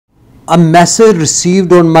a message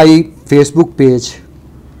received on my Facebook page,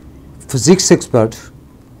 Physics Expert.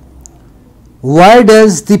 Why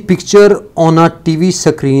does the picture on a TV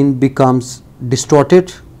screen becomes distorted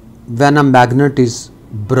when a magnet is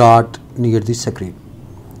brought near the screen?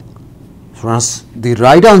 So the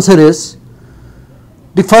right answer is,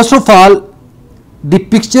 first of all, the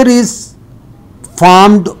picture is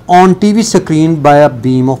formed on TV screen by a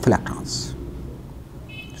beam of electrons.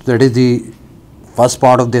 So that is the first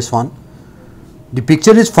part of this one. The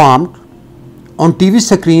picture is formed on TV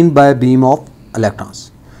screen by a beam of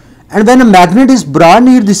electrons, and when a magnet is brought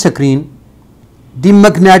near the screen, the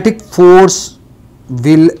magnetic force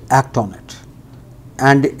will act on it,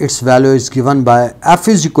 and its value is given by F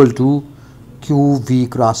is equal to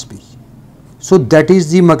QV cross B. So that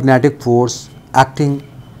is the magnetic force acting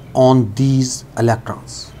on these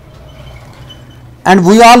electrons. And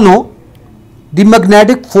we all know the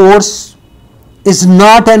magnetic force is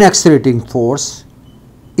not an accelerating force,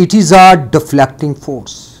 it is a deflecting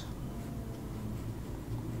force.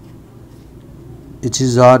 It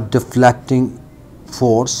is a deflecting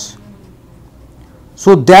force.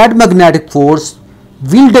 So that magnetic force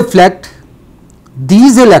will deflect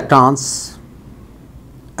these electrons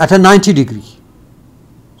at a 90 degree.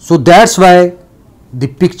 So that's why the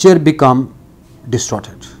picture become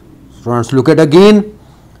distorted. So let's look at again.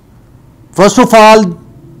 First of all,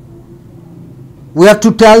 we have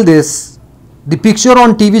to tell this: the picture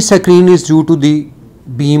on TV screen is due to the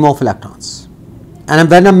beam of electrons, and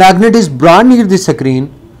when a magnet is brought near the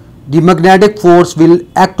screen, the magnetic force will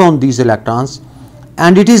act on these electrons,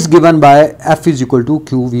 and it is given by F is equal to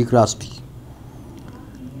QV cross B.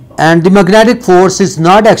 And the magnetic force is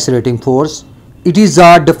not accelerating force, it is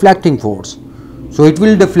a deflecting force. So it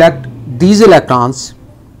will deflect these electrons,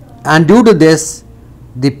 and due to this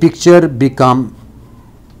the picture become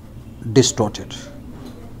distorted.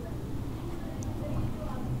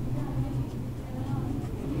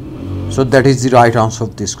 So that is the right answer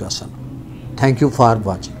of this question. Thank you for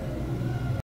watching.